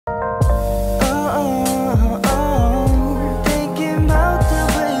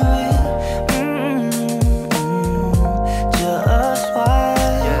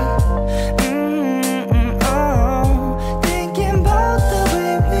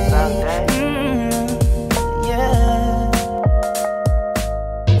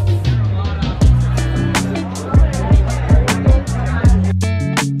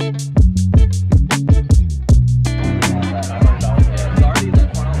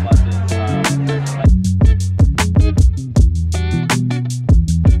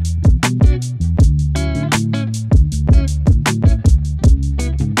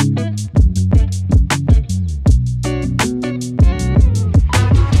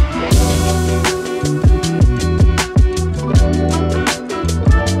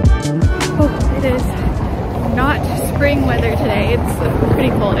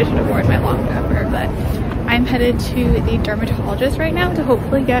headed to the dermatologist right now to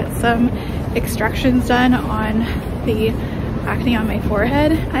hopefully get some extractions done on the acne on my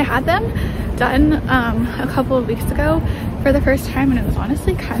forehead. I had them done a couple of weeks ago for the first time, and it was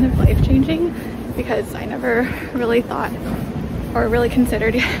honestly kind of life-changing because I never really thought or really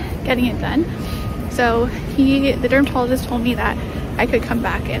considered getting it done. So the dermatologist told me that I could come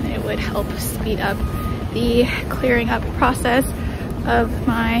back and it would help speed up the clearing up process of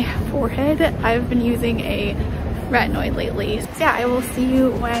my forehead. I've been using a retinoid lately. So yeah, I will see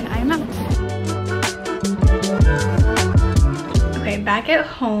you when I'm out. Okay, back at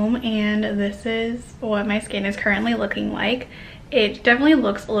home, and this is what my skin is currently looking like. It definitely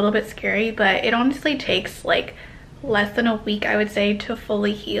looks a little bit scary, but it honestly takes like less than a week, I would say, to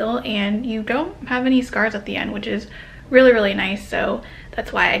fully heal, and you don't have any scars at the end, which is really nice. So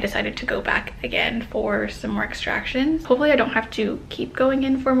that's why I decided to go back again for some more extractions. Hopefully I don't have to keep going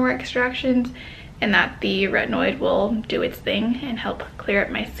in for more extractions, and that the retinoid will do its thing and help clear up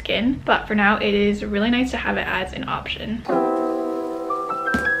my skin. But for now, it is really nice to have it as an option.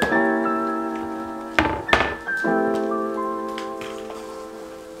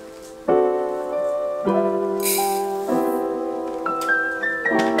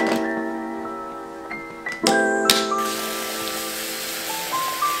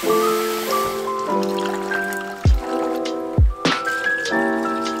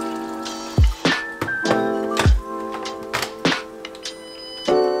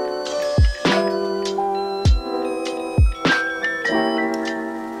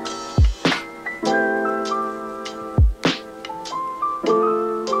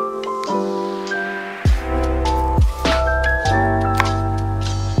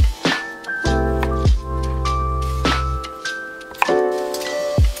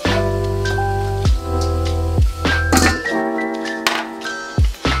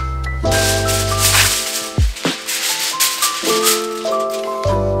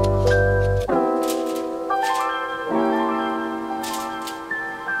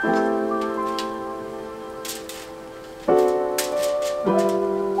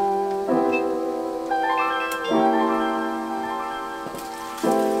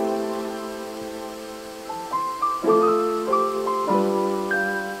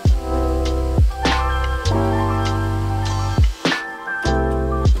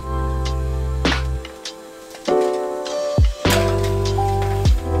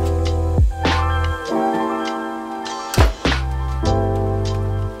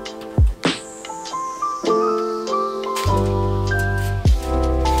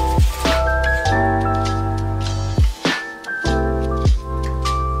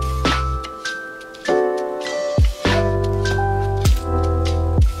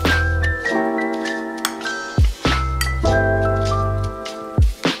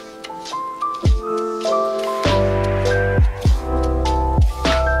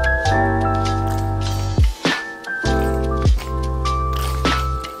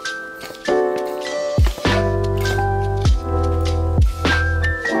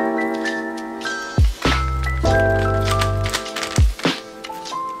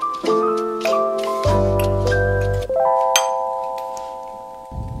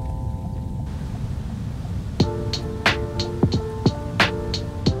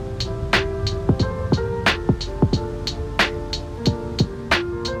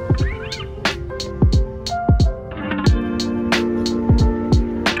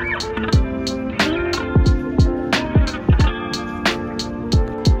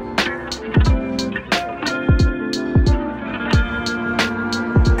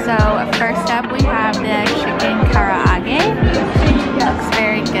 First up, we have the chicken karaage. Looks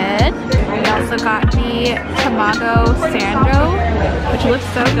very good. We also got the tamago sandro, which looks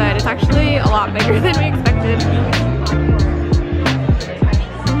so good. It's actually a lot bigger than we expected.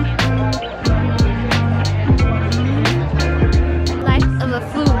 Life of a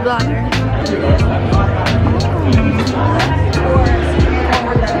food blogger.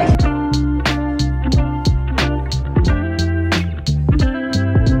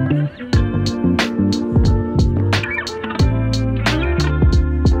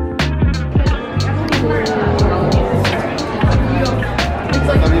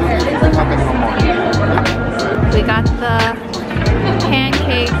 We got the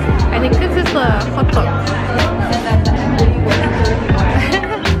pancakes. I think this is the hot dog.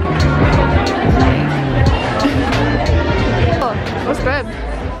 Oh, looks good.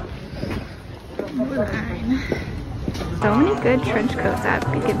 So many good trench coats at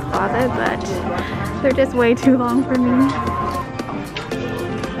Beacon's Closet, but they're just way too long for me.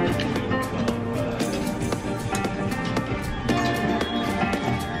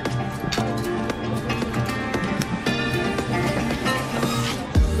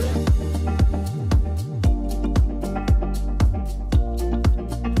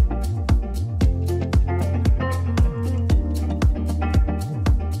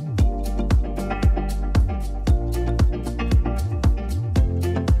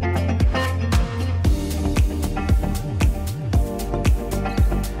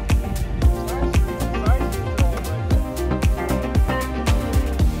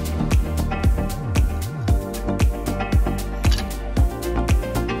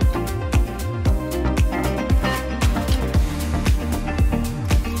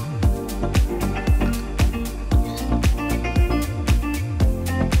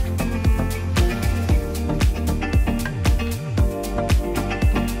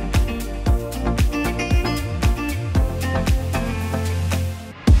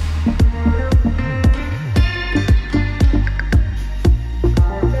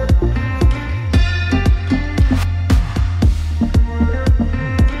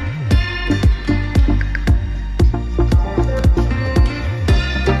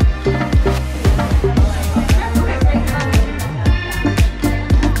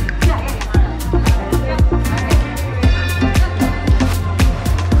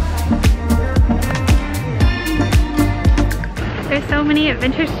 many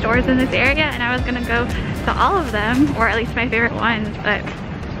vintage stores in this area, and I was gonna go to all of them, or at least my favorite ones, but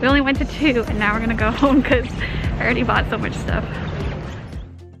we only went to 2, and now we're gonna go home because I already bought so much stuff.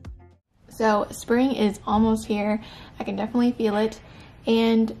 So spring is almost here. I can definitely feel it.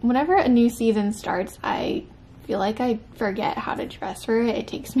 And whenever a new season starts, I feel like I forget how to dress for it. It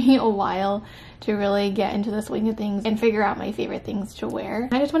takes me a while to really get into the swing of things and figure out my favorite things to wear.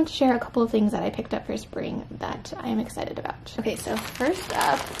 I just wanted to share a couple of things that I picked up for spring that I am excited about. Okay, so first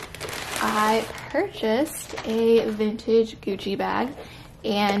up, I purchased a vintage Gucci bag,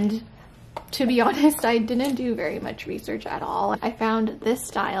 and to be honest, I didn't do very much research at all. I found this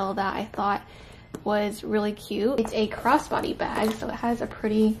style that I thought was really cute. It's a crossbody bag, so it has a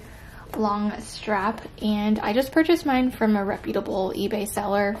pretty long strap, and I just purchased mine from a reputable eBay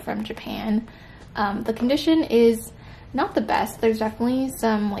seller from Japan. The condition is not the best. There's definitely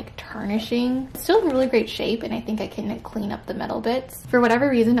some like tarnishing. It's still in really great shape, and I think I can clean up the metal bits. For whatever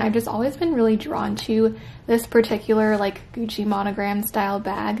reason, I've just always been really drawn to this particular like Gucci monogram style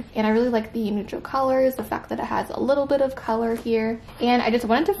bag, and I really like the neutral colors, the fact that it has a little bit of color here, and I just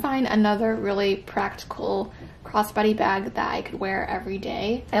wanted to find another really practical crossbody bag that I could wear every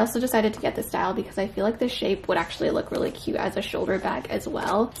day. I also decided to get this style because I feel like the shape would actually look really cute as a shoulder bag as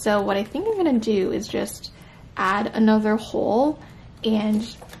well. So what I think I'm gonna do is just add another hole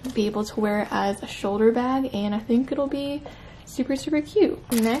and be able to wear it as a shoulder bag, and I think it'll be super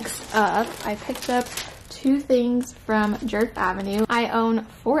cute. Next up, I picked up 2 things from Jerk Avenue. I own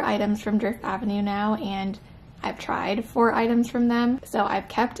 4 items from Jerk Avenue now, and I've tried 4 items from them, so I've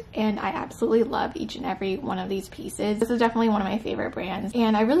kept and I absolutely love each and every one of these pieces. This is definitely one of my favorite brands,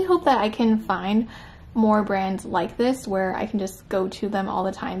 and I really hope that I can find more brands like this where I can just go to them all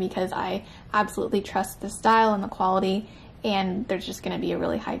the time, because I absolutely trust the style and the quality, and there's just going to be a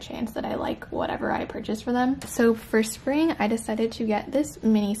really high chance that I like whatever I purchase for them. So for spring, I decided to get this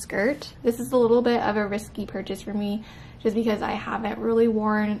mini skirt. This is a little bit of a risky purchase for me just because I haven't really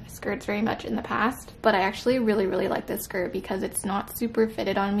worn skirts very much in the past, but I actually really like this skirt because it's not super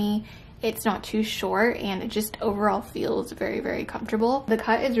fitted on me. It's not too short, and it just overall feels very comfortable. The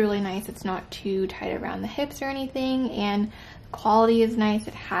cut is really nice. It's not too tight around the hips or anything, and the quality is nice.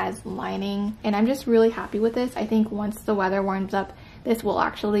 It has lining, and I'm just really happy with this. I think once the weather warms up, this will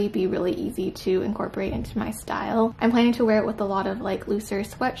actually be really easy to incorporate into my style. I'm planning to wear it with a lot of like looser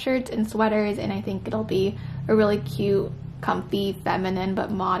sweatshirts and sweaters, and I think it'll be a really cute, comfy, feminine, but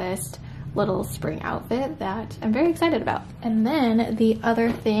modest little spring outfit that I'm very excited about. And then the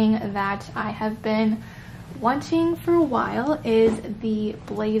other thing that I have been wanting for a while is the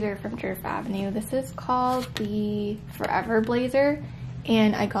blazer from Jerk Avenue. This is called the Forever Blazer,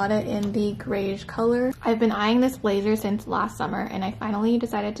 and I got it in the grayish color. I've been eyeing this blazer since last summer, and I finally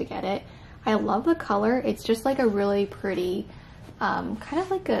decided to get it. I love the color. It's just like a really pretty, kind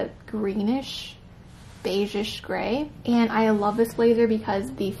of like a greenish, beigeish gray, and I love this blazer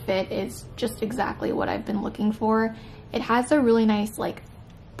because the fit is just exactly what I've been looking for. It has a really nice like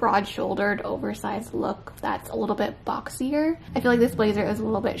broad-shouldered oversized look that's a little bit boxier. I feel like this blazer is a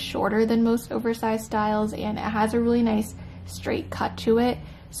little bit shorter than most oversized styles, and it has a really nice straight cut to it,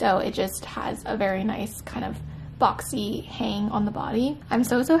 so it just has a very nice kind of boxy hang on the body. I'm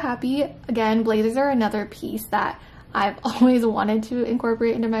so happy. Again, blazers are another piece that I've always wanted to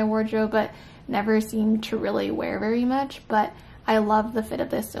incorporate into my wardrobe, but never seemed to really wear very much, but I love the fit of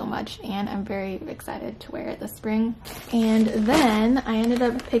this so much, and I'm very excited to wear it this spring. And then I ended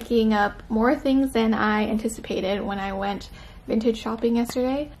up picking up more things than I anticipated when I went vintage shopping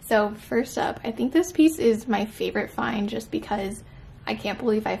yesterday. So first up, I think this piece is my favorite find just because I can't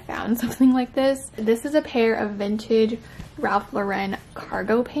believe I found something like this. This is a pair of vintage Ralph Lauren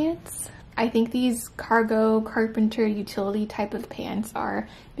cargo pants. I think these cargo carpenter utility type of pants are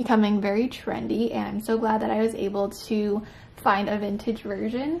becoming very trendy, and I'm so glad that I was able to find a vintage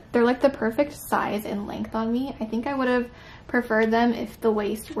version. They're like the perfect size and length on me. I think I would have preferred them if the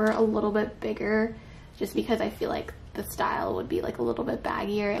waist were a little bit bigger, just because I feel like the style would be like a little bit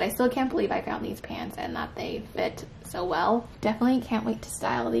baggier. But I still can't believe I found these pants and that they fit so well. Definitely can't wait to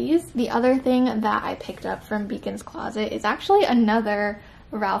style these. The other thing that I picked up from Beacon's Closet is actually another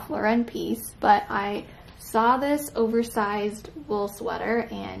Ralph Lauren piece, but I saw this oversized wool sweater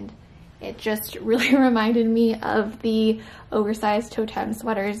and it just really reminded me of the oversized totem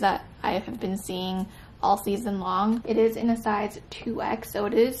sweaters that I have been seeing all season long. It is in a size 2X, so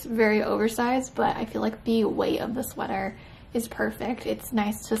it is very oversized, but I feel like the weight of the sweater is perfect. It's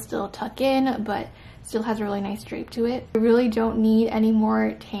nice to still tuck in, but still has a really nice drape to it. I really don't need any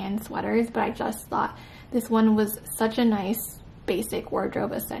more tan sweaters, but I just thought this one was such a nice basic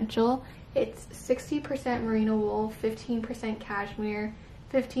wardrobe essential. It's 60% merino wool, 15% cashmere,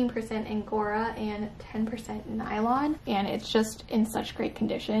 15% Angora, and 10% nylon, and it's just in such great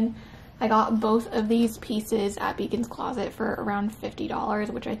condition. I got both of these pieces at Beacon's Closet for around $50,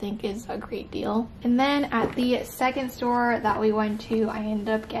 which I think is a great deal. And then at the second store that we went to, I ended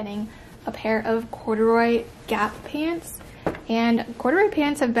up getting a pair of corduroy Gap pants. And corduroy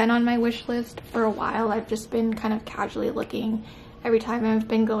pants have been on my wish list for a while. I've just been kind of casually looking every time I've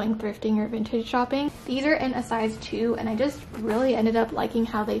been going thrifting or vintage shopping. These are in a size 2, and I just really ended up liking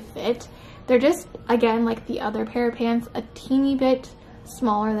how they fit. They're just, again, like the other pair of pants, a teeny bit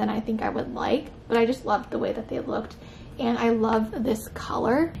smaller than I think I would like, but I just loved the way that they looked, and I love this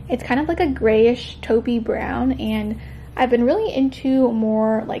color. It's kind of like a grayish taupey brown, and I've been really into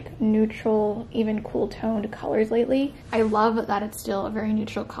more like neutral, even cool toned colors lately. I love that it's still a very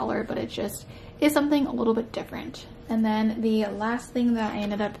neutral color, but it just is something a little bit different. And then the last thing that I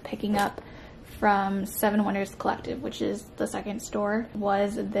ended up picking up from Seven Wonders Collective, which is the second store,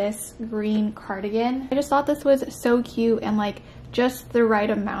 was this green cardigan. I just thought this was so cute and like just the right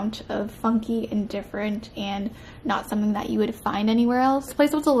amount of funky and different, and not something that you would find anywhere else. This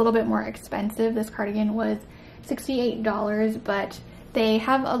place was a little bit more expensive. This cardigan was $68, but they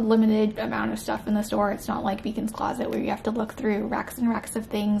have a limited amount of stuff in the store. It's not like Beacon's Closet where you have to look through racks and racks of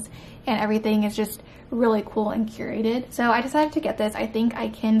things, and everything is just really cool and curated. So I decided to get this. I think I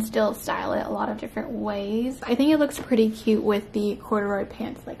can still style it a lot of different ways. I think it looks pretty cute with the corduroy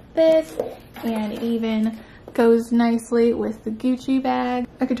pants like this, and it even goes nicely with the Gucci bag.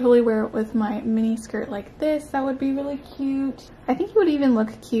 I could totally wear it with my mini skirt like this. That would be really cute. I think it would even look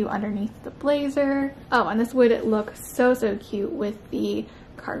cute underneath the blazer. Oh, and this would look so cute with the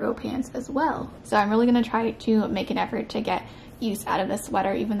cargo pants as well. So I'm really gonna try to make an effort to get use out of this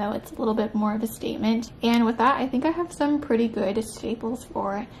sweater, even though it's a little bit more of a statement. And with that, I think I have some pretty good staples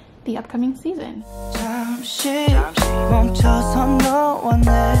for the upcoming season. 잠시 멈춰서 너와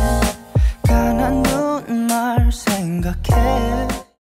내 가난 눈말 생각해